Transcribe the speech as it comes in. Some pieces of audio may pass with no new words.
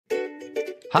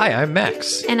Hi, I'm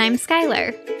Max. And I'm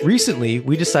Skylar. Recently,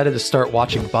 we decided to start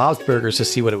watching Bob's Burgers to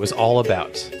see what it was all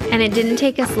about. And it didn't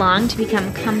take us long to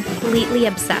become completely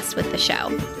obsessed with the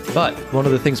show. But one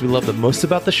of the things we love the most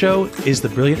about the show is the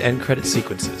brilliant end credit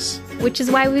sequences. Which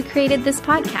is why we created this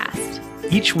podcast.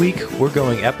 Each week, we're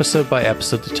going episode by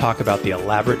episode to talk about the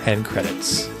elaborate end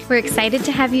credits. We're excited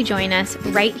to have you join us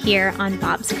right here on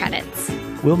Bob's Credits.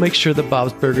 We'll make sure the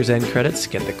Bob's Burgers end credits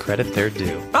get the credit they're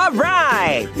due. All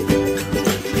right!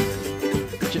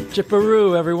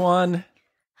 Chipperoo, everyone.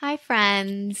 Hi,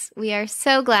 friends. We are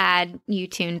so glad you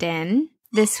tuned in.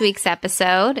 This week's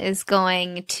episode is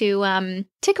going to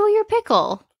tickle your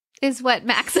pickle, is what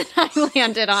Max and I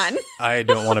landed on. I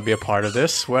don't want to be a part of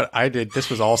this. What I did, this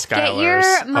was all Skylar's.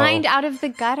 Get your mind out of the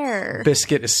gutter.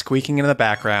 Biscuit is squeaking in the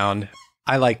background.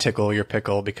 I like tickle your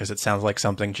pickle because it sounds like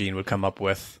something Gene would come up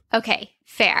with. Okay,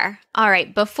 fair. All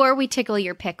right, before we tickle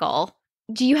your pickle,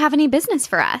 do you have any business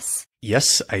for us?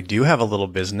 Yes, I do have a little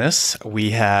business.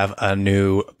 We have a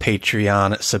new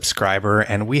Patreon subscriber,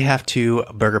 and we have to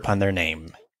burger pun their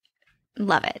name.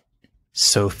 Love it.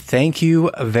 So thank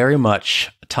you very much,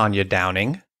 Tanya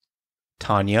Downing.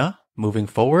 Tanya, moving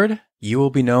forward, you will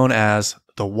be known as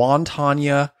the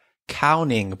Wantanya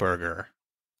Cowning Burger.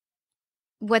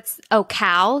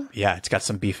 Cow? Yeah, it's got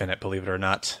some beef in it, believe it or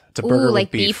not. It's a burger with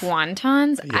like beef. beef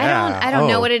wontons? Yeah. I don't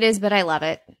know what it is, but I love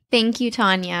it. Thank you,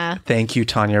 Tanya. Thank you,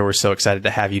 Tanya. We're so excited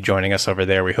to have you joining us over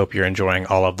there. We hope you're enjoying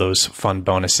all of those fun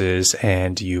bonuses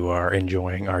and you are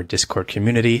enjoying our Discord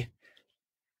community.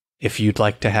 If you'd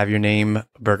like to have your name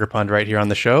burger punned right here on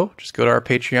the show, just go to our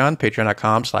Patreon,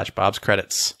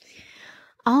 patreon.com/BobsCredits.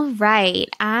 All right.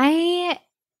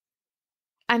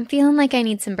 I'm feeling like I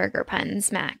need some burger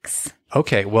puns, Max.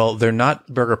 Okay, well, they're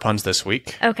not burger puns this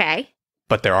week. Okay.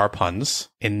 But there are puns.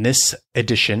 In this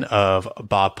edition of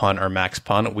Bob Pun or Max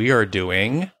Pun, we are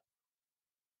doing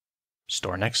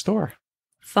Store Next Door.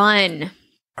 Fun.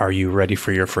 Are you ready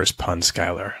for your first pun,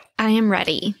 Skylar? I am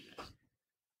ready.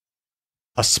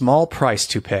 A small price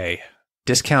to pay.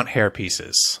 Discount hair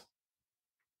pieces.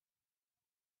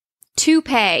 To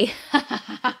pay.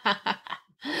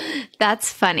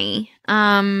 That's funny.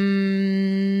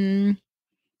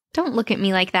 Don't look at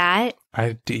me like that.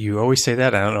 You always say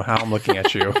that. I don't know how I'm looking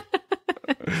at you.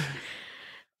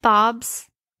 Bob's.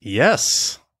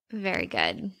 Yes. Very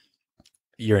good.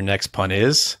 Your next pun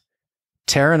is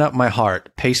tearing up my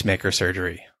heart, pacemaker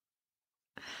surgery.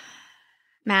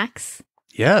 Max.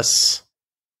 Yes.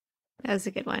 That was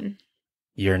a good one.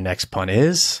 Your next pun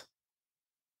is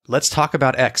let's talk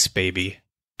about X, baby.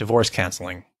 Divorce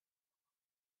canceling.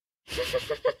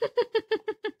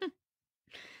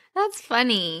 That's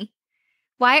funny.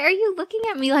 Why are you looking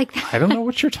at me like that? I don't know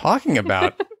what you're talking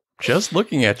about. Just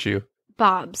looking at you.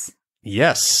 Bob's.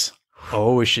 Yes.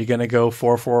 Oh, is she going to go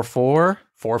 444?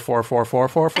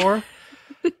 4444444?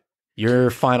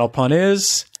 Your final pun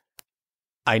is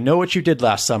I know what you did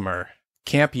last summer.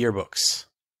 Camp yearbooks.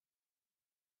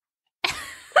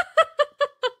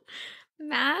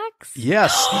 Max?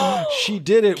 Yes, she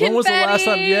did it. When was the last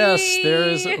time? Yes,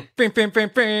 there's bing, bing,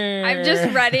 bing, bing. I'm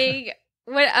just ready.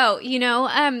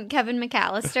 Kevin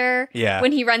McAllister? Yeah.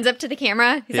 When he runs up to the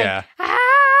camera, he's like,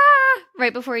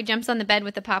 right before he jumps on the bed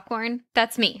with the popcorn.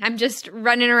 That's me. I'm just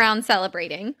running around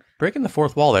celebrating. Breaking the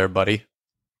fourth wall there, buddy.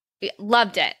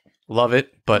 Loved it. Love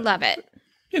it, but love it.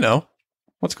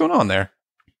 What's going on there?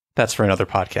 That's for another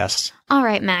podcast. All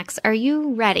right, Max, are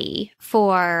you ready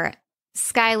for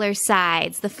Skylar's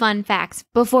Sides, the fun facts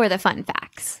before the fun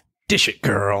facts? Dish it,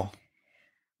 girl.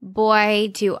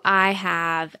 Boy, do I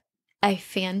have a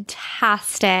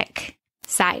fantastic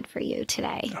side for you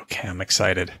today. Okay, I'm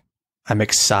excited. I'm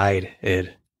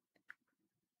excited.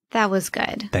 That was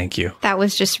good. Thank you. That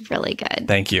was just really good.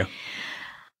 Thank you.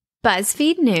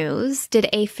 BuzzFeed News did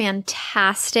a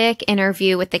fantastic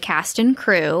interview with the cast and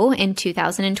crew in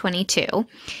 2022.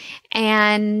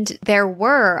 And there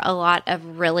were a lot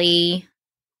of really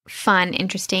fun,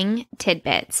 interesting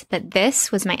tidbits, but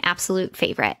this was my absolute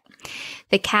favorite.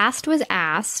 The cast was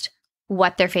asked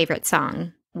what their favorite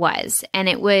song was, and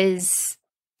it was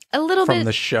a little bit from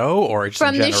the show or just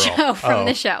from in the general? show. From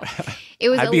the show, it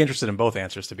was. I'd be interested in both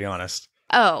answers, to be honest.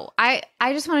 Oh, I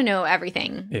just want to know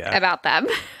everything about them.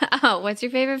 Oh, what's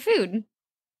your favorite food?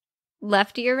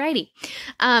 Lefty or righty?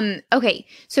 Okay,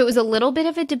 so it was a little bit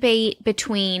of a debate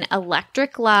between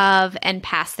Electric Love and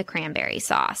Pass the Cranberry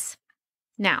Sauce.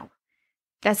 Now,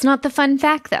 that's not the fun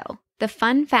fact, though. The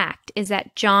fun fact is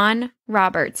that John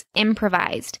Roberts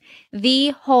improvised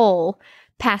the whole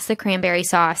Pass the Cranberry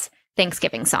Sauce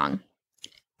Thanksgiving song.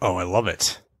 Oh, I love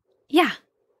it. Yeah.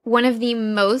 One of the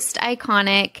most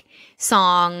iconic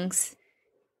songs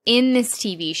in this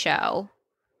TV show.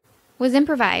 was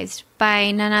improvised by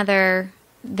none other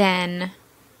than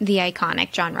the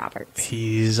iconic John Roberts.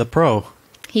 He's a pro.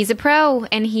 He's a pro,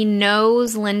 and he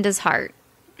knows Linda's heart.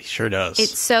 He sure does.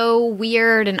 It's so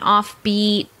weird and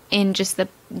offbeat in just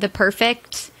the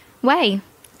perfect way.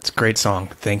 It's a great song.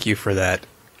 Thank you for that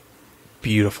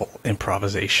beautiful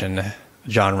improvisation,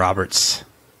 John Roberts.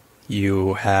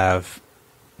 You have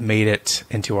made it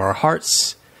into our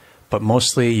hearts, but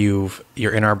mostly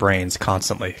you're in our brains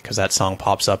constantly, because that song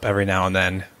pops up every now and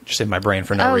then, just in my brain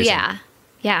for no reason. Oh,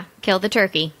 yeah. Kill the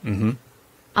turkey. Mm-hmm.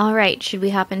 All right, should we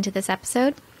hop into this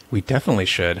episode? We definitely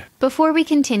should. Before we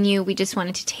continue, we just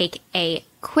wanted to take a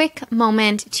quick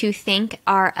moment to thank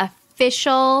our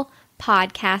official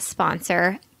podcast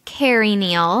sponsor, Carrie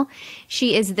Neal.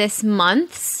 She is this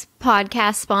month's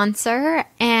podcast sponsor,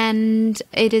 and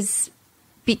it is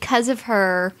because of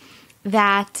her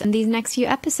that these next few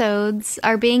episodes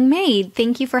are being made.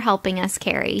 Thank you for helping us,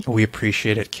 Carrie. We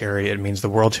appreciate it, Carrie. It means the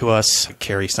world to us.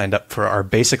 Carrie signed up for our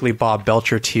Basically Bob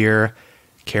Belcher tier.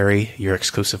 Carrie, your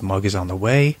exclusive mug is on the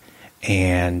way,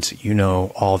 and you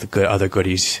know all the good other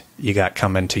goodies you got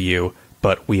coming to you,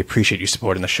 but we appreciate you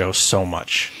supporting the show so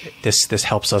much. This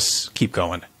helps us keep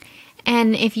going.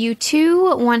 And if you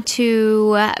too want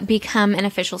to become an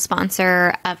official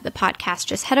sponsor of the podcast,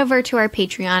 just head over to our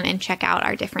Patreon and check out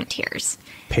our different tiers.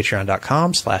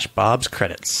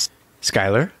 Patreon.com/BobsCredits.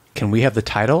 Skylar, can we have the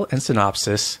title and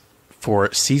synopsis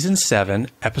for Season 7,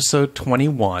 Episode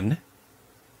 21,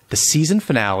 the season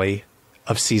finale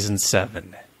of Season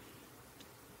 7?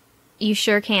 You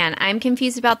sure can. I'm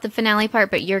confused about the finale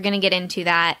part, but you're going to get into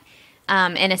that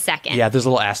in a second. Yeah, there's a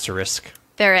little asterisk.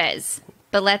 There is.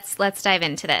 But let's dive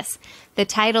into this. The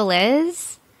title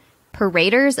is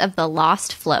Paraders of the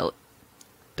Lost Float.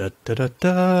 Da da da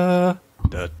da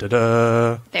da da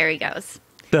da. There he goes.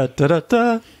 Da da da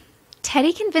da.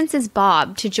 Teddy convinces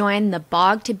Bob to join the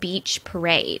Bog to Beach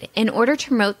parade in order to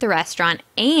promote the restaurant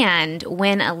and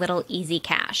win a little easy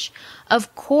cash.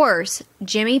 Of course,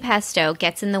 Jimmy Pesto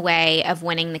gets in the way of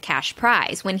winning the cash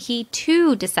prize when he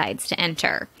too decides to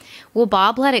enter. Will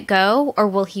Bob let it go, or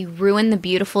will he ruin the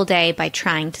beautiful day by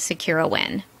trying to secure a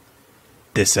win?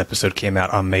 This episode came out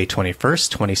on May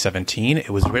 21st, 2017. It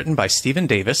was written by Stephen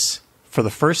Davis. For the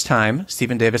first time,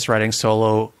 Stephen Davis writing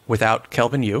solo without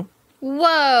Kelvin Yu.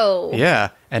 Whoa! Yeah,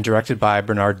 and directed by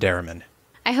Bernard Derriman.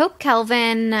 I hope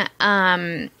Kelvin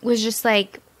was just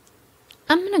like,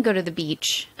 I'm going to go to the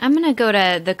beach. I'm going to go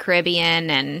to the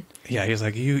Caribbean and... Yeah, he's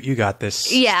like, you got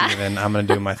this, yeah. Steven. I'm going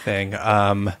to do my thing.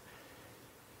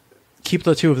 Keep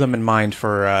the two of them in mind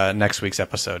for next week's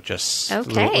episode. Just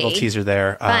okay. a little teaser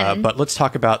there. But let's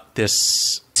talk about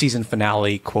this season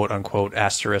finale, quote-unquote,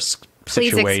 asterisk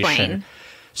situation. Please explain.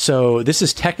 So this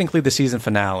is technically the season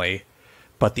finale,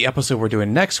 but the episode we're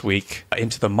doing next week,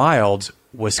 Into the Mild,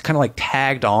 was kind of like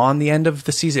tagged on the end of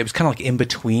the season. It was kind of like in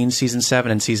between Season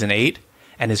 7 and Season 8,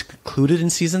 and is concluded in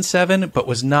Season 7, but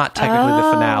was not technically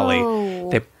the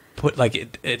finale. They put,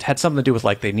 like, it had something to do with,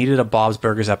 like, they needed a Bob's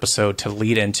Burgers episode to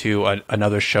lead into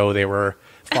another show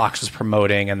Fox was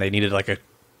promoting, and they needed, like, a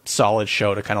solid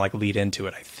show to kind of, like, lead into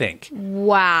it, I think.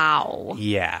 Wow.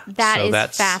 Yeah.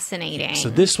 That's fascinating.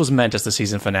 So this was meant as the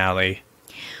season finale,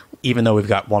 even though we've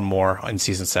got one more in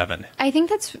Season 7. I think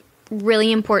that's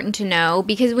really important to know,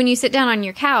 because when you sit down on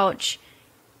your couch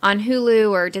on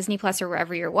Hulu or Disney Plus or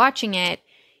wherever you're watching it,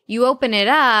 you open it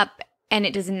up and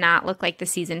it does not look like the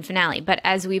season finale. But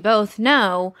as we both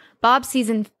know, Bob's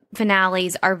season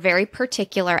finales are very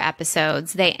particular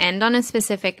episodes. They end on a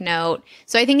specific note.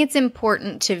 So I think it's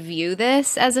important to view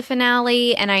this as a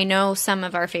finale. And I know some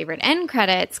of our favorite end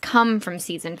credits come from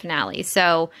season finales.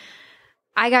 So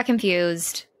I got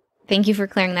confused. Thank you for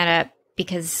clearing that up,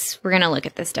 because we're going to look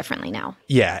at this differently now.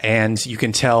 Yeah, and you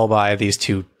can tell by these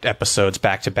two episodes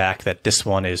back to back that this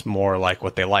one is more like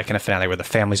what they like in a finale, where the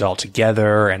family's all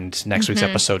together, and next week's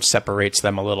episode separates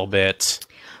them a little bit.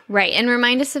 Right, and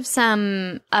remind us of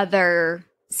some other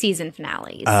season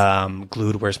finales.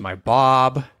 Glued, Where's My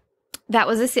Bob? That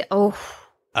was the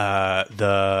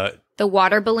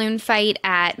water balloon fight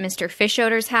at Mr.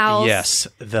 Fischoeder's house. Yes,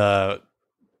 the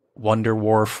Wonder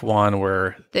Wharf one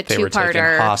where they were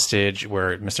taken hostage,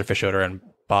 where Mr. Fischoeder and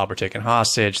Bob were taken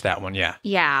hostage. That one, yeah.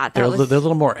 Yeah. They're a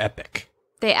little more epic.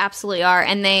 They absolutely are.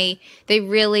 And they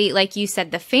really, like you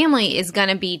said, the family is going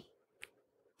to be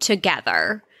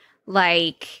together,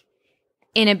 like,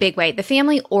 in a big way. The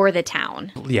family or the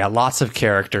town. Yeah, lots of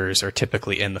characters are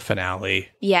typically in the finale.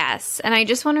 Yes. And I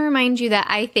just want to remind you that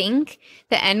I think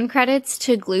the end credits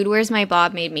to Glued, Where's My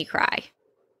Bob made me cry.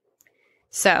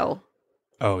 So...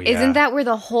 Oh, yeah. Isn't that where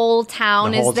the whole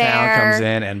town is there? The whole town comes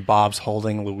in, and Bob's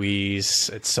holding Louise.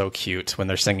 It's so cute when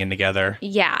they're singing together.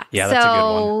 Yeah. Yeah, that's a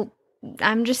good one.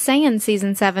 I'm just saying,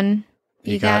 season 7.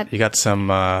 You got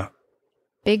some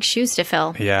big shoes to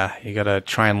fill. Yeah, you got to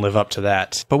try and live up to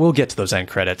that. But we'll get to those end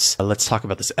credits. Let's talk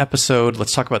about this episode.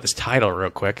 Let's talk about this title real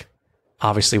quick.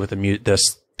 Obviously, with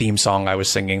this theme song I was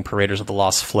singing, Paraders of the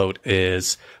Lost Float,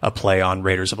 is a play on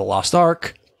Raiders of the Lost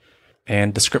Ark.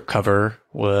 And the script cover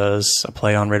was a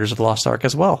play on Raiders of the Lost Ark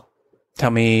as well.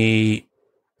 Tell me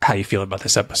how you feel about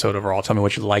this episode overall. Tell me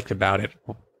what you liked about it.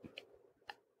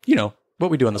 You know,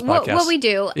 what we do on this podcast. What we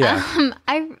do. Yeah.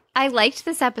 I liked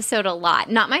this episode a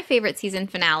lot. Not my favorite season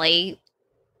finale,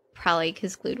 probably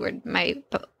because Glued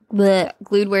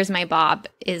Where's My Bob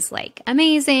is like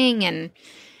amazing, and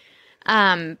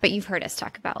but you've heard us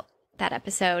talk about that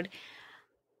episode.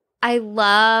 I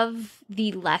love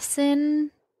the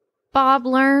lesson Bob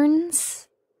learns.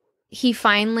 He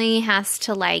finally has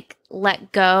to like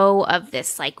let go of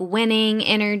this like winning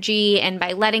energy, and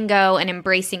by letting go and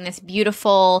embracing this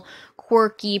beautiful,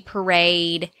 quirky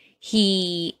parade,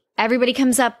 everybody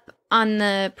comes up on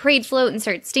the parade float and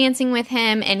starts dancing with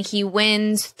him, and he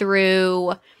wins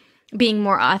through being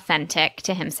more authentic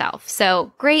to himself.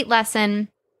 So great lesson.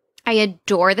 I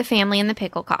adore the family in the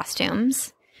pickle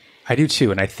costumes. I do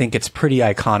too, and I think it's pretty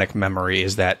iconic memory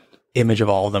is that image of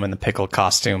all of them in the pickle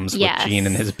costumes with Gene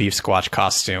in his beef squatch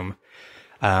costume.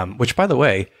 Which, by the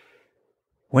way,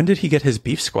 when did he get his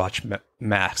beef squatch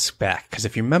mask back? Because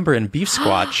if you remember in Beef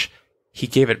Squatch, he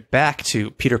gave it back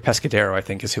to Peter Pescadero, I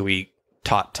think is who he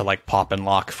taught to like pop and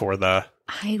lock for the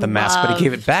mask, but he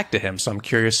gave it back to him. So I'm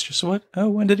curious, just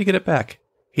when did he get it back?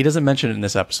 He doesn't mention it in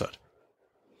this episode.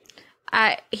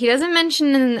 He doesn't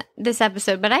mention in this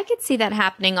episode, but I could see that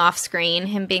happening off screen.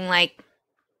 Him being like,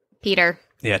 Peter.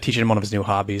 Yeah, teaching him one of his new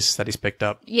hobbies that he's picked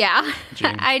up. Yeah.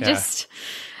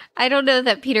 I don't know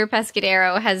that Peter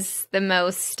Pescadero has the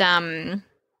most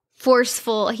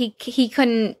forceful. He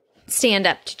couldn't stand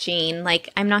up to Gene. Like,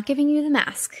 I'm not giving you the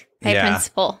mask by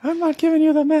principle. I'm not giving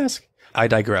you the mask. I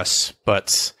digress,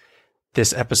 but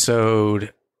this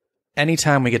episode,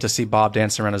 anytime we get to see Bob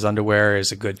dancing around his underwear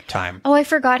is a good time. Oh, I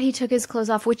forgot he took his clothes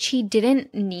off, which he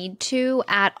didn't need to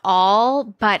at all,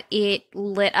 but it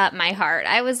lit up my heart.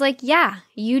 I was like, yeah,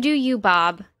 you do you,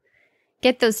 Bob.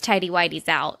 Get those tighty whities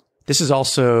out. This is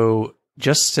also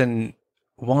just in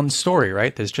one story,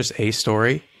 right? There's just a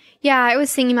story. Yeah, I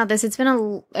was thinking about this. It's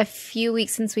been a few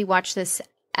weeks since we watched this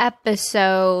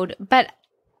episode, but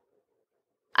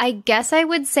I guess I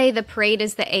would say the parade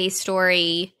is the A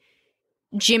story.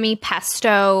 Jimmy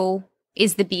Pesto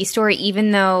is the B story,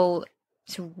 even though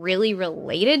it's really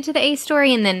related to the A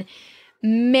story. And then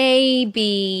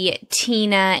maybe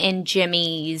Tina and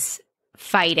Jimmy's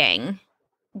fighting.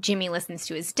 Jimmy listens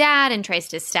to his dad and tries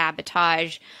to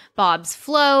sabotage Bob's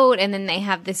float. And then they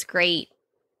have this great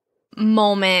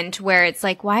moment where it's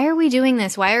like, why are we doing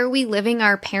this? Why are we living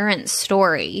our parents'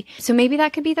 story? So maybe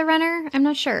that could be the runner. I'm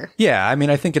not sure. Yeah, I mean,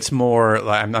 I think it's more,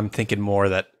 I'm thinking more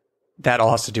that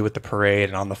all has to do with the parade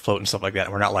and on the float and stuff like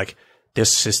that. We're not like,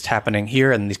 this is happening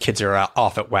here and these kids are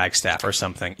off at Wagstaff or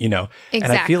something, you know? Exactly.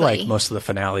 And I feel like most of the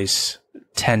finales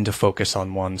tend to focus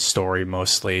on one story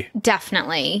mostly.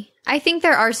 Definitely. I think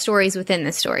there are stories within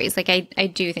the stories. Like, I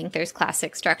do think there's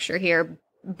classic structure here,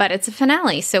 but it's a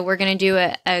finale. So we're going to do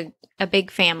a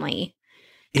big family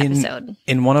episode.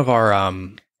 In one of our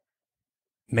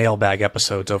mailbag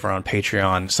episodes over on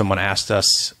Patreon, someone asked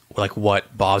us like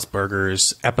what Bob's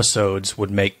Burgers episodes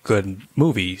would make good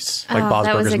movies, like Bob's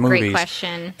Burgers movies. That was a great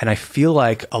question. And I feel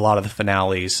like a lot of the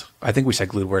finales, I think we said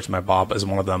Glued Where's My Bob as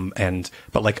one of them,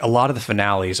 but like a lot of the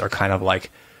finales are kind of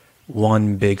like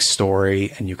one big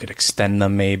story and you could extend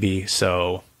them maybe.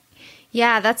 So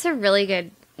yeah, that's a really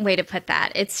good way to put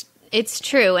that. It's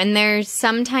true. And there's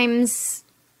sometimes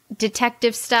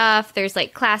detective stuff. There's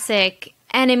like classic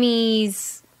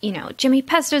enemies, you know, Jimmy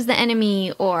Pesto's the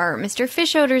enemy or Mr.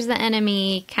 Fish Odor's the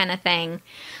enemy kind of thing.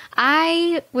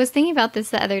 I was thinking about this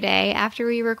the other day after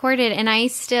we recorded, and I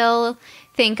still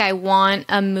think I want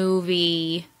a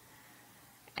movie,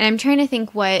 and I'm trying to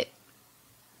think what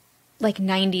like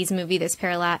 90s movie this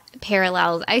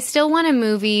parallels. I still want a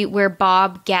movie where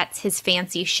Bob gets his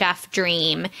fancy chef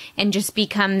dream and just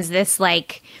becomes this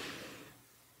like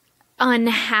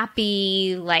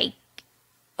unhappy, like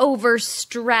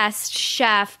overstressed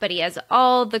chef, but he has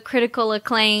all the critical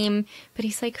acclaim, but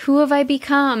he's like, who have I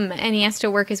become? And he has to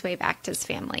work his way back to his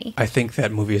family. I think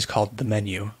that movie is called The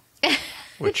Menu,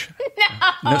 which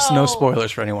no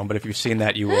spoilers for anyone, but if you've seen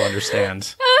that, you will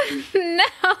understand.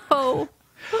 No.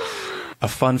 A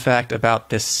fun fact about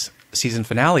this season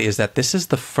finale is that this is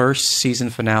the first season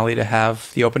finale to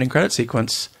have the opening credit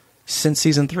sequence since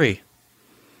season 3.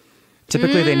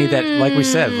 Typically, they need that, like we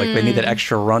said, like they need that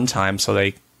extra runtime, so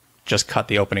they just cut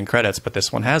the opening credits, but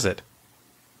this one has it.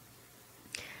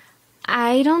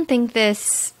 I don't think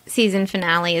this season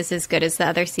finale is as good as the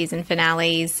other season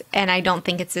finales, and I don't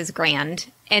think it's as grand.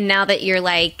 And now that you're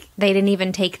like, they didn't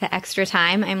even take the extra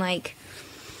time, I'm like,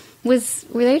 were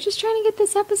they just trying to get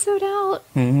this episode out?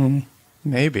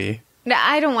 Maybe.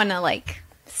 I don't want to, like,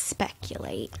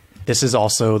 speculate. This is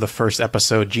also the first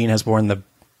episode Gene has worn the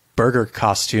burger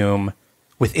costume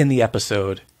within the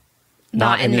episode,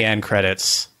 not in the end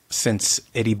credits, since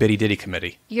Itty Bitty Ditty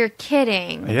Committee. You're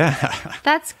kidding. Yeah.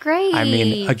 That's great. I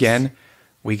mean, again,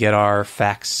 we get our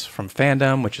facts from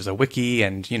fandom, which is a wiki,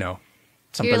 and, you know,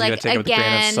 sometimes you gotta take it with a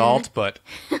grain of salt, but...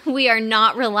 we are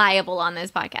not reliable on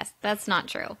this podcast. That's not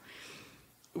true.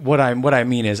 What I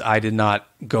mean is I did not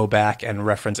go back and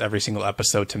reference every single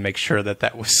episode to make sure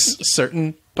that was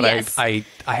certain, but yes. I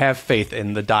have faith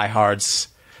in the diehards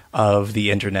of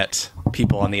the internet,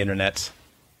 people on the internet.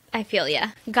 I feel ya.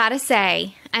 Gotta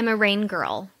say, I'm a rain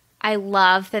girl. I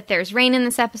love that there's rain in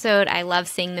this episode. I love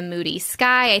seeing the moody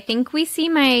sky. I think we see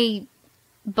my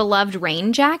beloved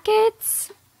rain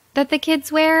jackets that the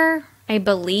kids wear, I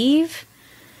believe.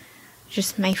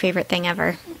 Just my favorite thing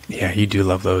ever. Yeah, you do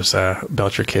love those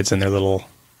Belcher kids in their little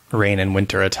rain and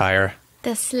winter attire.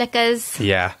 The slickas.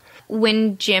 Yeah.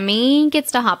 When Jimmy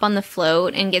gets to hop on the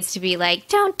float and gets to be like,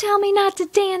 "Don't tell me not to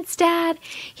dance, Dad."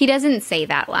 He doesn't say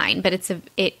that line, but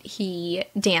he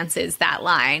dances that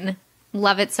line.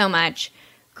 Love it so much.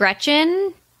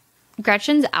 Gretchen's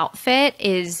outfit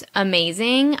is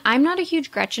amazing. I'm not a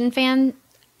huge Gretchen fan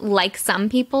like some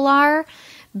people are,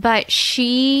 but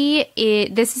this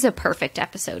is a perfect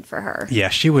episode for her. Yeah,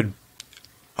 she would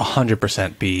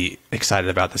 100% be excited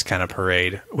about this kind of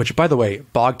parade, which, by the way,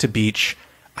 Bog to Beach,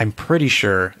 I'm pretty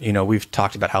sure, you know, we've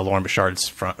talked about how Lauren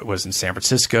Bouchard's was in San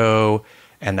Francisco,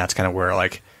 and that's kind of where,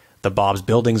 like, the Bob's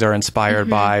buildings are inspired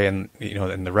by, and, you know,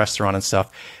 and the restaurant and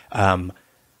stuff.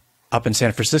 Up in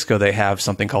San Francisco, they have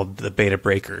something called the Beta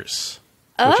Breakers,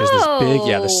 which is this big,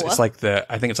 it's like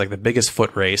I think it's like the biggest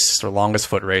foot race or longest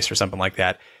foot race or something like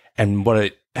that. And what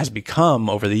it has become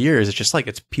over the years, it's just like,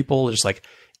 it's people just like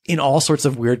in all sorts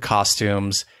of weird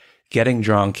costumes, getting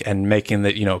drunk and making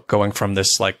the, you know, going from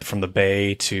this, like from the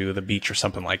bay to the beach or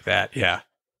something like that. Yeah.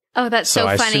 Oh, that's so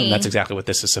funny. I assume that's exactly what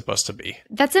this is supposed to be.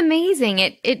 That's amazing.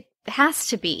 It has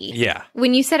to be. Yeah.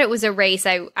 When you said it was a race,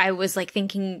 I was like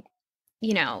thinking,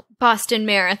 you know, Boston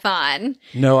Marathon.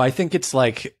 No, I think it's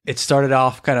like, it started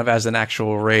off kind of as an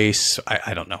actual race.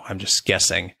 I don't know. I'm just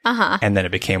guessing. And then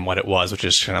it became what it was, which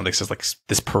is kind of like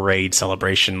this parade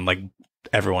celebration, like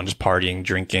everyone just partying,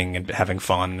 drinking, and having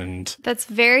fun. And that's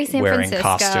very San Francisco. Wearing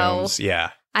costumes.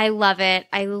 Yeah. I love it.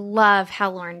 I love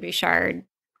how Lauren Bouchard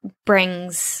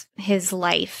brings his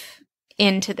life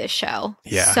into this show.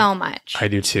 Yeah. So much. I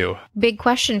do too. Big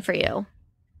question for you.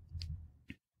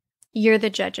 You're the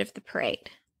judge of the parade.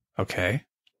 Okay.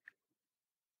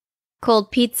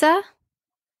 Cold pizza,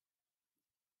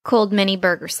 cold mini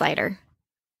burger slider.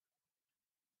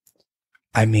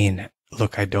 I mean,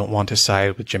 look, I don't want to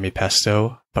side with Jimmy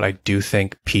Pesto, but I do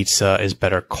think pizza is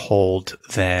better cold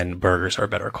than burgers are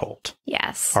better cold.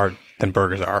 Yes. Or than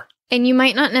burgers are. And you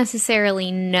might not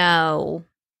necessarily know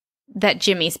that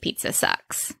Jimmy's pizza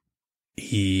sucks.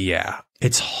 Yeah.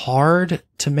 It's hard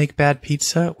to make bad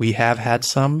pizza. We have had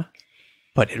some.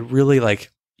 But it really, like,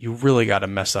 you really got to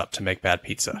mess up to make bad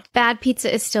pizza. Bad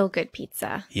pizza is still good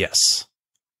pizza. Yes.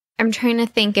 I'm trying to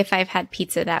think if I've had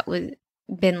pizza that was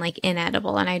been, like,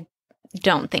 inedible, and I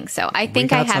don't think so. I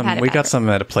think I have had it. We got some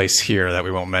at a place here that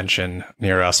we won't mention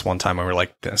near us one time, and we were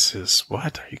like, this is,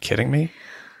 what? Are you kidding me?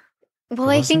 Well,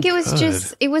 I think it was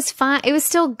just, it was fine. It was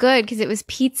still good because it was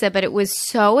pizza, but it was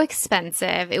so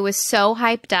expensive. It was so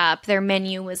hyped up. Their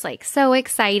menu was like so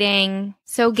exciting,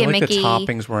 so gimmicky. Like the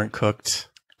toppings weren't cooked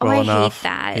well enough. I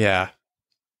hate that. Yeah.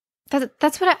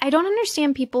 That's what I don't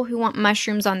understand people who want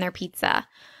mushrooms on their pizza.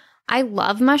 I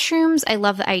love mushrooms. I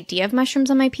love the idea of mushrooms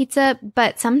on my pizza,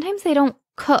 but sometimes they don't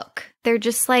cook. They're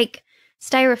just like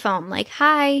styrofoam, like,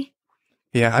 hi.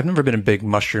 Yeah, I've never been a big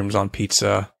mushrooms on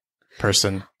pizza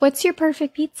person. What's your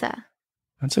perfect pizza?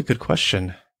 That's a good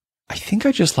question. I think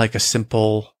I just like a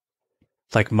simple,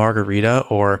 like margarita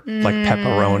or like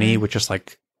pepperoni with just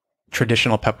like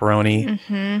traditional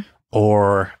pepperoni.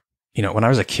 Or, you know, when I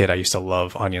was a kid, I used to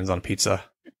love onions on pizza.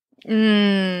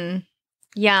 Yum.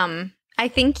 I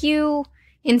think you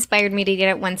inspired me to get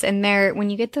it once. And when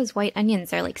you get those white onions,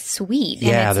 they're like sweet.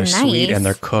 Yeah, and they're nice. Sweet and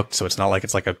they're cooked. So it's not like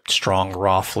it's like a strong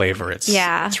raw flavor.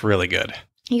 It's really good.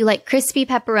 You like crispy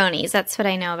pepperonis. That's what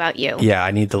I know about you. Yeah,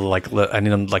 I need the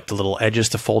the little edges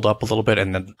to fold up a little bit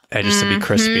and the edges to be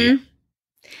crispy.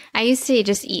 I used to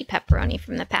just eat pepperoni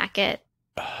from the packet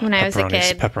when I was a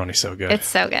kid. Pepperoni's so good. It's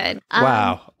so good.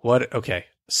 Wow. What? Okay.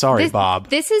 Sorry, Bob.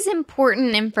 This is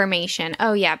important information.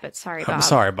 Oh, yeah, but sorry, Bob. I'm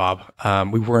sorry, Bob.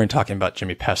 We weren't talking about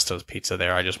Jimmy Pesto's pizza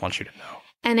there. I just want you to know.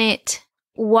 And it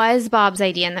was Bob's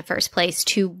idea in the first place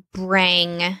to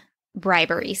bring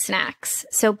bribery snacks.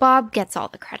 So Bob gets all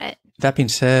the credit. That being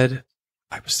said,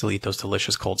 I would still eat those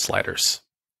delicious cold sliders.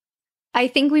 I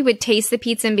think we would taste the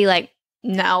pizza and be like,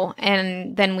 no.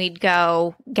 And then we'd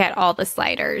go get all the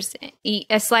sliders. Eat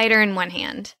a slider in one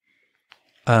hand.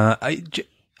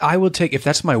 I would take, if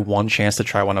that's my one chance to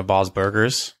try one of Bob's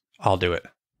burgers, I'll do it.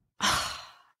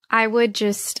 I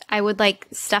would like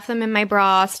stuff them in my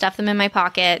bra, stuff them in my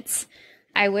pockets.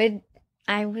 I would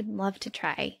love to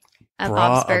try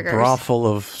Bob's Burgers. A bra full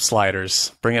of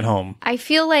sliders. Bring it home. I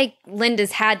feel like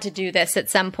Linda's had to do this at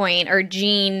some point, or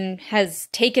Gene has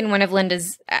taken one of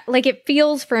Linda's. Like, it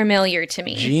feels familiar to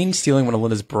me. Gene stealing one of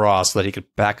Linda's bras so that he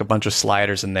could pack a bunch of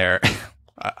sliders in there.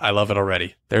 I love it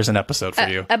already. There's an episode for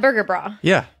you. A burger bra.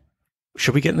 Yeah.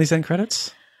 Should we get in these end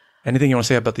credits? Anything you want to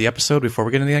say about the episode before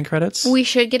we get into the end credits? We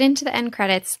should get into the end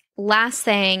credits. Last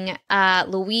thing,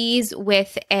 Louise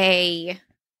with a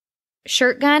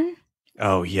shirt gun.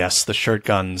 Oh, yes. The shirt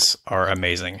guns are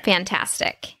amazing.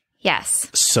 Fantastic. Yes.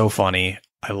 So funny.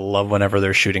 I love whenever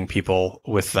they're shooting people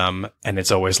with them, and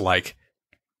it's always like,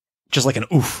 just like an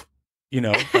oof. You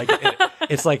know, like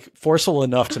it's like forceful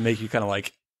enough to make you kind of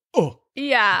like, oh.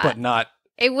 Yeah. But not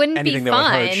it wouldn't anything be that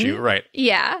fun. would hurt you. Right.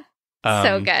 Yeah.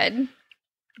 So good.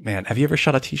 Man, have you ever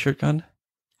shot a t-shirt gun?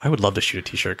 I would love to shoot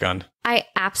a t-shirt gun. I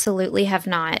absolutely have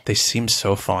not. They seem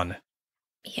so fun.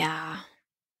 Yeah.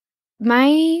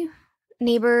 My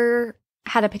neighbor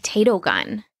had a potato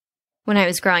gun when I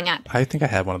was growing up. I think I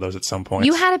had one of those at some point.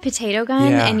 You had a potato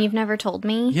gun and you've never told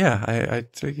me? Yeah, I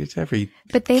every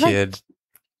kid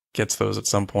gets those at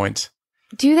some point.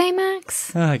 Do they,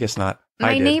 Max? I guess not.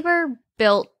 My neighbor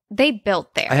built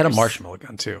theirs. I had a marshmallow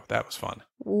gun too. That was fun.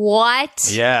 What?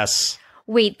 Yes.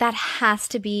 Wait, that has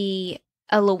to be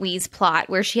a Louise plot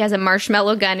where she has a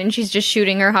marshmallow gun and she's just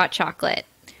shooting her hot chocolate.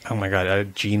 Oh my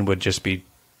God. Gene would just be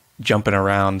jumping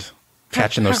around,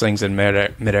 catching those things in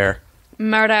midair.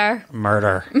 Murder.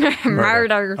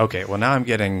 Okay, well now I'm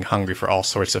getting hungry for all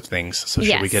sorts of things. So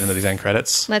should we get into these end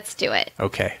credits? Let's do it.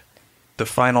 Okay. The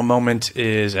final moment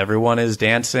is everyone is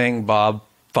dancing. Bob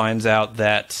finds out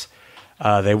that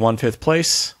they won 5th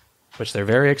place, which they're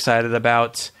very excited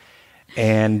about.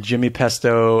 And Jimmy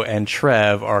Pesto and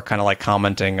Trev are kind of like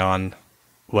commenting on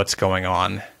what's going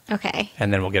on. Okay.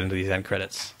 And then we'll get into these end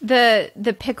credits.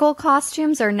 The pickle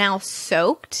costumes are now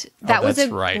soaked. That was a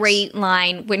great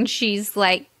line when she's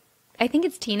like, I think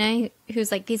it's Tina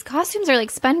who's like, these costumes are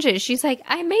like sponges. She's like,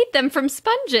 I made them from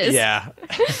sponges. Yeah.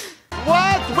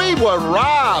 What? We were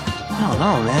robbed. I don't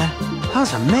know, man. That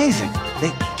was amazing.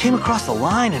 They came across the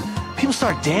line and people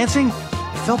started dancing.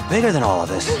 It felt bigger than all of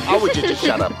this. How would you just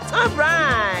shut up? All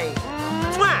right.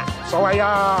 Mwah. So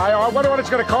I wonder what it's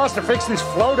going to cost to fix this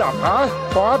float up, huh?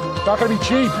 Bob, not going to be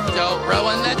cheap. Don't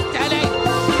ruin the teddy.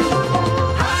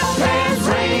 Hot pants,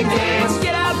 rain dance.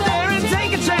 Get out there and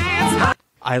take a chance.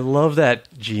 I love that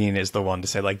Gene is the one to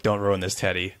say, like, don't ruin this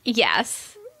Teddy.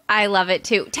 Yes. I love it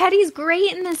too. Teddy's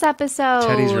great in this episode.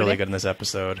 Teddy's really good in this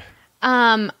episode.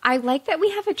 I like that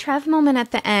we have a Trev moment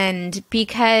at the end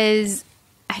because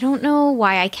I don't know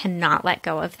why I cannot let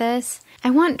go of this. I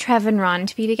want Trev and Ron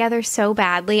to be together so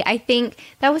badly. I think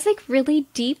that was like really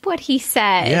deep what he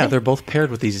said. Yeah, they're both paired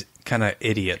with these kind of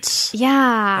idiots.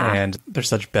 Yeah. And they're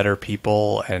such better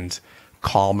people and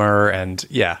calmer and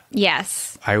yeah.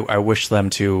 Yes. I wish them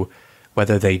to,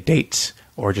 whether they date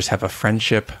or just have a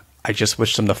friendship, I just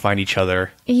wish them to find each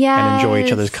other and enjoy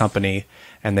each other's company,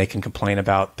 and they can complain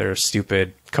about their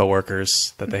stupid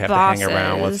coworkers that they have to hang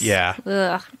around with. Yeah.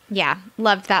 Ugh. Yeah.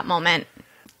 Loved that moment.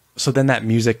 So then that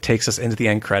music takes us into the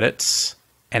end credits,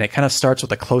 and it kind of starts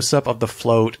with a close-up of the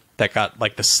float that got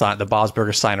like the Bob's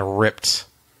Burger sign ripped.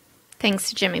 Thanks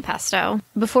to Jimmy Pesto.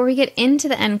 Before we get into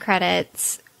the end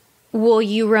credits, will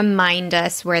you remind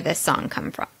us where this song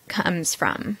comes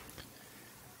from?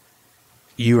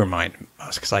 You remind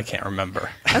us, because I can't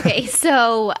remember. Okay,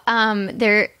 so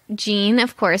Gene,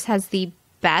 of course, has the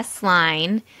best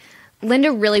line.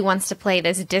 Linda really wants to play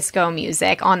this disco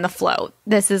music on the float.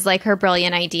 This is like her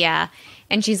brilliant idea.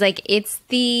 And she's like, it's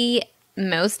the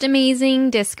most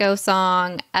amazing disco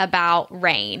song about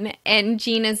rain. And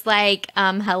Gene is like,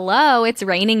 hello, it's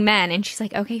raining men. And she's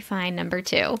like, okay, fine, number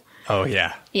 2. Oh,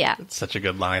 yeah. Yeah. It's such a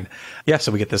good line. Yeah,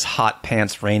 so we get this Hot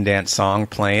Pants Rain Dance song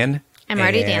playing. I'm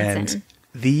already dancing.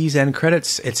 These end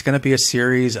credits, it's going to be a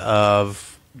series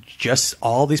of just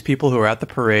all these people who are at the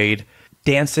parade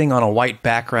dancing on a white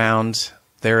background.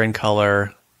 They're in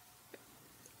color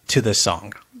to this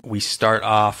song. We start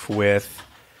off with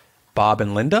Bob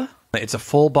and Linda It's a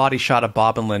full body shot of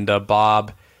Bob and Linda.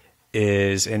 Bob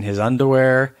is in his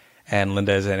underwear, and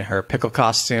Linda is in her pickle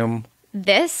costume.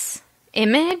 This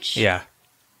image? Yeah.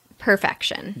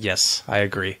 Perfection. Yes, I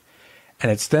agree.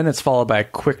 And it's followed by a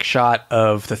quick shot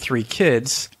of the three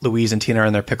kids. Louise and Tina are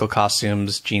in their pickle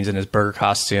costumes. Gene's in his burger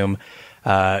costume.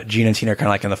 Gene and Tina are kind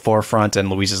of like in the forefront, and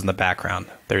Louise is in the background.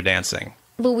 They're dancing.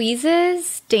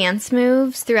 Louise's dance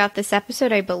moves throughout this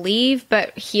episode, I believe,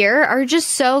 but here are just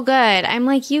so good. I'm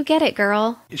like, you get it,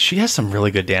 girl. She has some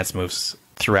really good dance moves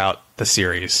throughout the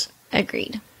series.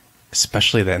 Agreed.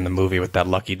 Especially in the movie with that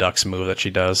Lucky Ducks move that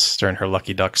she does during her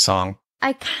Lucky Ducks song.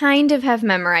 I kind of have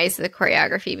memorized the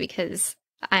choreography because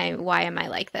why am I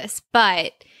like this?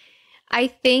 But I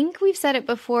think we've said it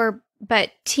before,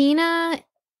 but Tina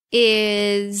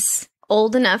is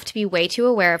old enough to be way too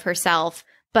aware of herself,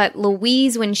 but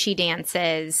Louise, when she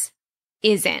dances,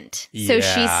 isn't. So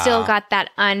she's still got that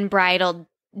unbridled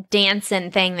dancing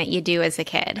thing that you do as a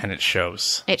kid. And it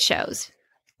shows. It shows.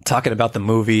 Talking about the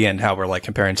movie and how we're like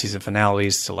comparing season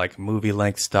finales to like movie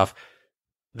length stuff.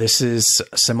 This is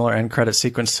a similar end credit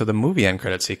sequence to the movie end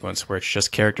credit sequence where it's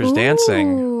just characters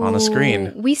dancing on the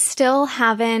screen. We still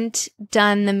haven't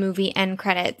done the movie end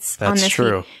credits on this. That's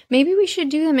true. Maybe we should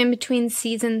do them in between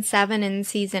season 7 and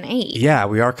season 8. Yeah,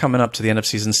 we are coming up to the end of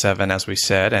season 7, as we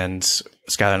said, and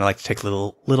Skylar and I like to take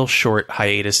little short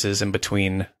hiatuses in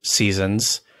between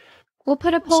seasons. We'll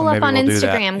put a poll up on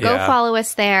Instagram. Go Yeah. follow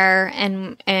us there,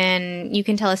 and you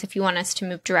can tell us if you want us to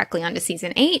move directly onto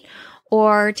season 8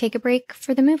 or take a break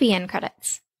for the movie end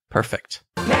credits. Perfect.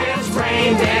 Dance,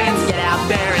 rain dance, get out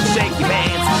there and shake your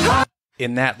hands.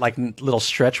 In that like little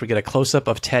stretch, we get a close-up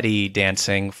of Teddy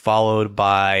dancing, followed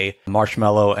by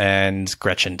Marshmallow and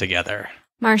Gretchen together.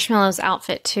 Marshmallow's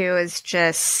outfit, too, is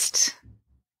just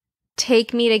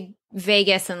take me to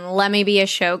Vegas and let me be a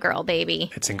showgirl,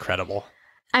 baby. It's incredible.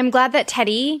 I'm glad that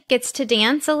Teddy gets to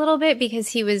dance a little bit because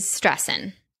he was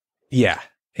stressing. Yeah,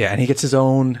 and he gets his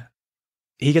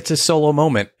solo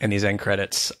moment in these end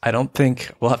credits. I don't think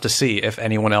we'll have to see if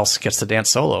anyone else gets to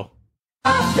dance solo.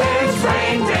 Dance,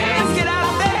 rain dance, get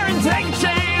out there and take a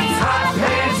chance. Hot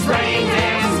pants, rain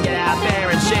dance, get out there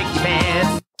and shake your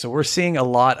hands. So we're seeing a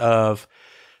lot of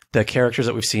the characters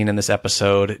that we've seen in this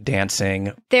episode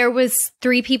dancing. There was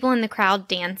 3 people in the crowd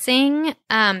dancing,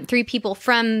 3 people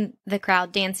from the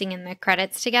crowd dancing in the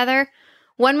credits together.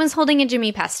 One was holding a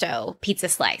Jimmy Pesto pizza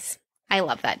slice. I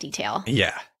love that detail.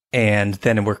 Yeah. And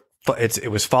then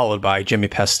it was followed by Jimmy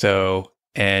Pesto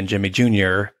and Jimmy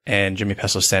Jr. And Jimmy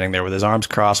Pesto standing there with his arms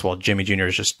crossed while Jimmy Jr.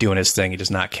 is just doing his thing. He does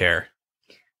not care.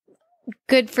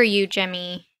 Good for you,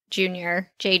 Jimmy Jr.,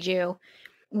 Jeju.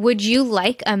 Would you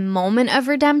like a moment of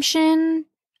redemption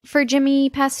for Jimmy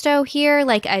Pesto here?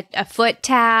 Like a foot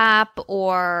tap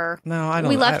or... No, I don't.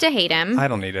 We love to hate him. I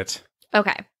don't need it.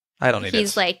 Okay. I don't need it.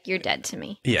 He's like, you're dead to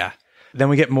me. Yeah. Then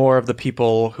we get more of the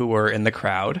people who were in the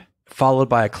crowd, followed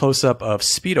by a close-up of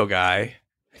Speedo Guy.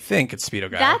 I think it's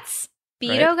Speedo Guy. That's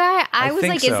Speedo Guy? I was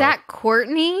think like, so. is that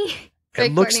Courtney?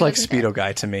 It looks Courtney like wasn't Speedo there.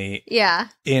 Guy to me. Yeah.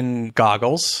 In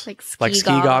goggles. Like ski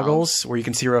goggles, where you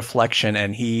can see a reflection,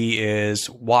 and he is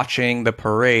watching the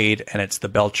parade, and it's the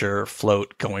Belcher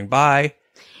float going by.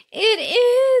 It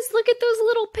is. Look at those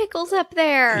little pickles up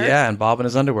there. Yeah, and Bob in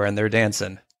his underwear, and they're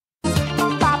dancing.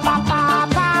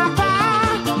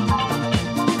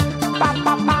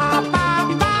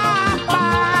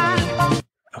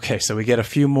 Okay, so we get a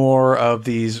few more of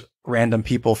these random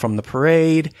people from the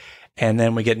parade, and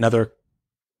then we get another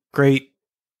great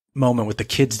moment with the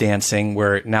kids dancing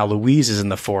where now Louise is in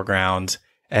the foreground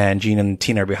and Gene and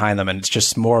Tina are behind them, and it's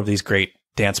just more of these great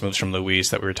dance moves from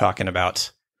Louise that we were talking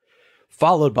about.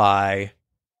 Followed by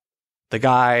the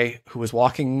guy who was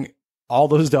walking all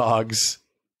those dogs.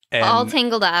 And all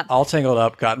tangled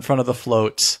up. Got in front of the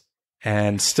floats,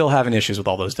 and still having issues with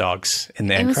all those dogs in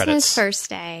the end credits. It was his first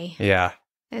day. Yeah.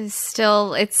 It's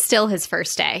still his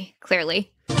first day,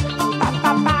 clearly.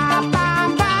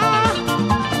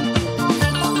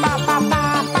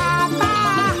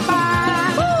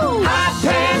 Hot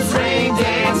pants, rain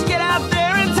dance, get out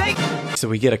there and take. So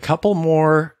we get a couple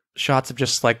more shots of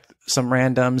just like some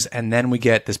randoms, and then we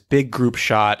get this big group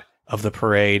shot of the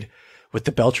parade with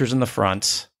the Belchers in the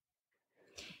front.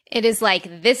 It is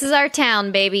like, this is our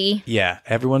town, baby. Yeah,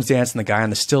 everyone's dancing. The guy on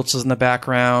the stilts is in the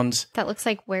background. That looks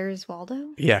like Where's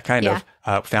Waldo? Yeah, kind of.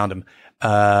 Found him.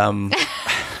 Oh,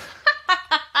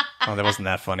 that wasn't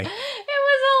that funny. It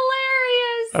was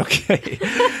hilarious. Okay.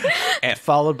 And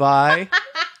followed by...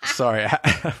 Sorry.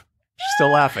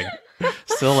 Still laughing.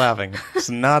 It's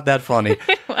not that funny.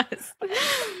 It was.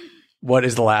 What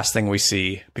is the last thing we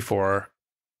see before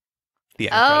the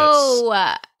end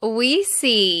credits? We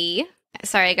see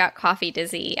Sorry, I got coffee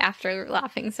dizzy after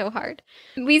laughing so hard.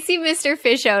 We see Mr.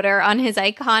 Fish Odor on his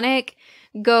iconic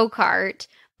go-kart,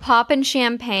 popping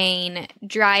champagne,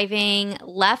 driving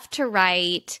left to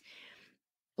right,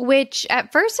 which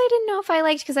at first I didn't know if I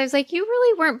liked because I was like, you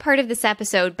really weren't part of this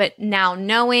episode. But now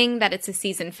knowing that it's a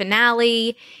season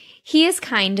finale, he is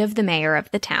kind of the mayor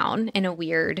of the town in a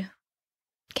weird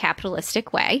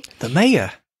capitalistic way. The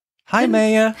mayor. Hi,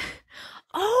 Mayor.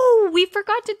 Oh, we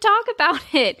forgot to talk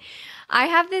about it. I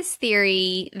have this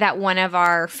theory that one of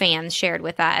our fans shared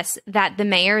with us that the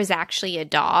mayor is actually a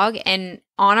dog. And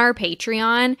on our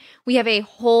Patreon, we have a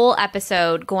whole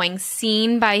episode going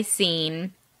scene by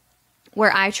scene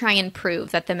where I try and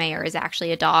prove that the mayor is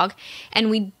actually a dog. And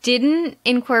we didn't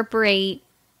incorporate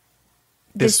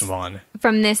this one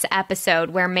from this episode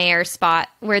where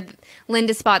where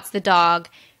Linda spots the dog.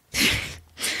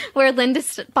 Where Linda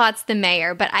spots the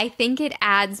mayor, but I think it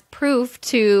adds proof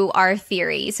to our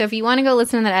theory. So if you want to go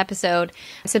listen to that episode,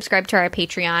 subscribe to our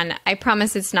Patreon. I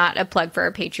promise it's not a plug for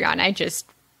our Patreon. I just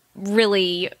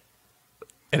really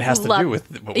it has to do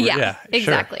with what yeah,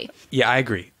 exactly. Sure. Yeah, I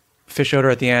agree. Fish odor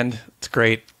at the end, it's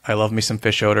great. I love me some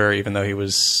Fish Odor, even though he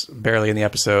was barely in the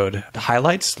episode. The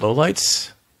highlights,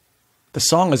 lowlights, the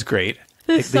song is great.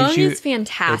 The song is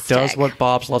fantastic. It does what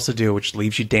Bob's loves to do, which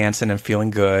leaves you dancing and feeling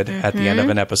good at the end of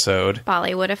an episode.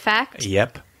 Bollywood effect.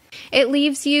 Yep. It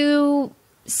leaves you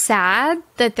sad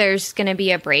that there's going to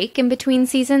be a break in between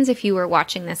seasons if you were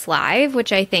watching this live,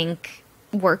 which I think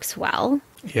works well.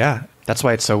 Yeah. That's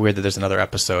why it's so weird that there's another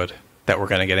episode that we're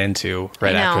going to get into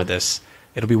right after this.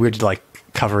 It'll be weird to like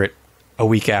cover it a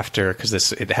week after because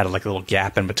it had like a little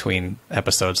gap in between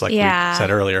episodes like we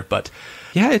said earlier. But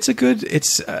yeah, it's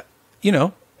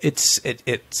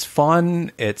it's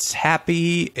fun, it's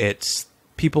happy, it's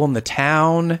people in the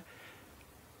town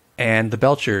and the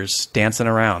Belchers dancing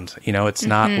around. It's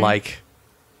not like...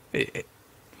 It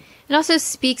also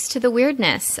speaks to the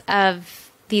weirdness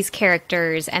of these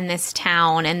characters and this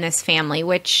town and this family,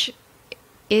 which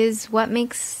is what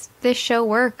makes this show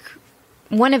work.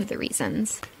 One of the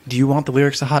reasons. Do you want the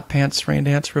lyrics to Hot Pants Rain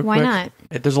Dance real quick? Why not?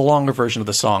 There's a longer version of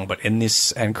the song, but in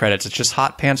this end credits, it's just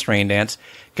Hot Pants Rain Dance.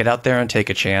 Get out there and take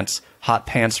a chance. Hot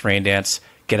Pants Rain Dance.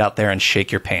 Get out there and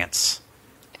shake your pants.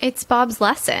 It's Bob's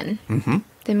lesson. Mm-hmm.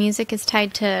 The music is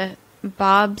tied to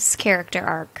Bob's character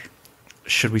arc.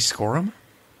 Should we score them?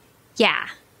 Yeah.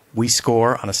 We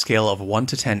score on a scale of 1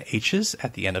 to 10 H's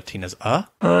at the end of Tina's Why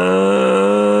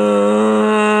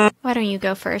don't you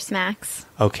go first, Max?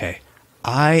 Okay.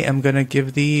 I am going to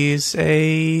give these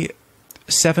a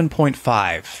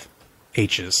 7.5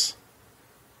 H's.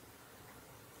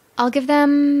 I'll give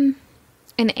them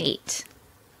an 8.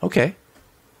 Okay.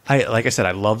 Like I said,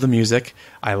 I love the music.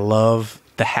 I love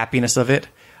the happiness of it.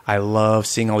 I love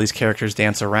seeing all these characters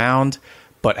dance around.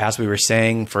 But as we were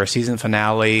saying, for a season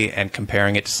finale and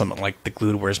comparing it to something like the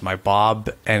Glued Where's My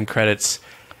Bob end credits,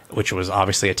 which was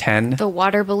obviously a 10. The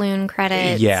water balloon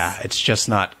credits. Yeah, it's just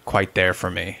not quite there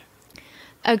for me.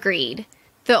 Agreed.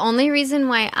 The only reason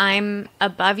why I'm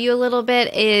above you a little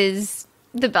bit is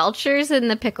the Belchers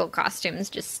and the pickle costumes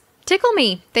just tickle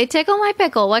me. They tickle my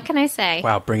pickle. What can I say?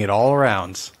 Wow, bring it all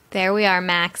around. There we are,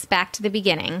 Max. Back to the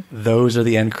beginning. Those are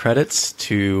the end credits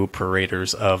to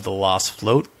Paraders of the Lost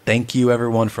Float. Thank you,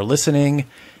 everyone, for listening.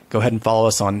 Go ahead and follow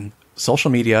us on social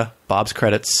media, Bob's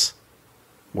Credits,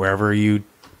 wherever you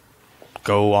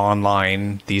go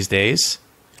online these days.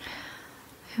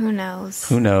 Who knows?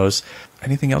 Who knows?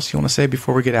 Anything else you want to say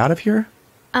before we get out of here?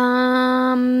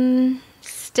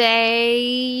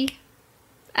 Stay.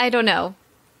 I don't know.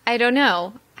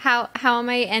 How am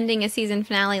I ending a season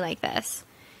finale like this?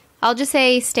 I'll just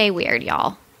say stay weird,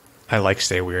 y'all. I like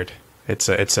stay weird. It's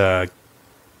a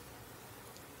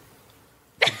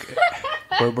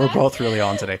we're both really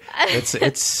on today.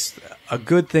 It's a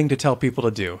good thing to tell people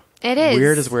to do. It is.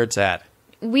 Weird is where it's at.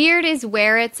 Weird is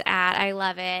where it's at. I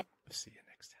love it.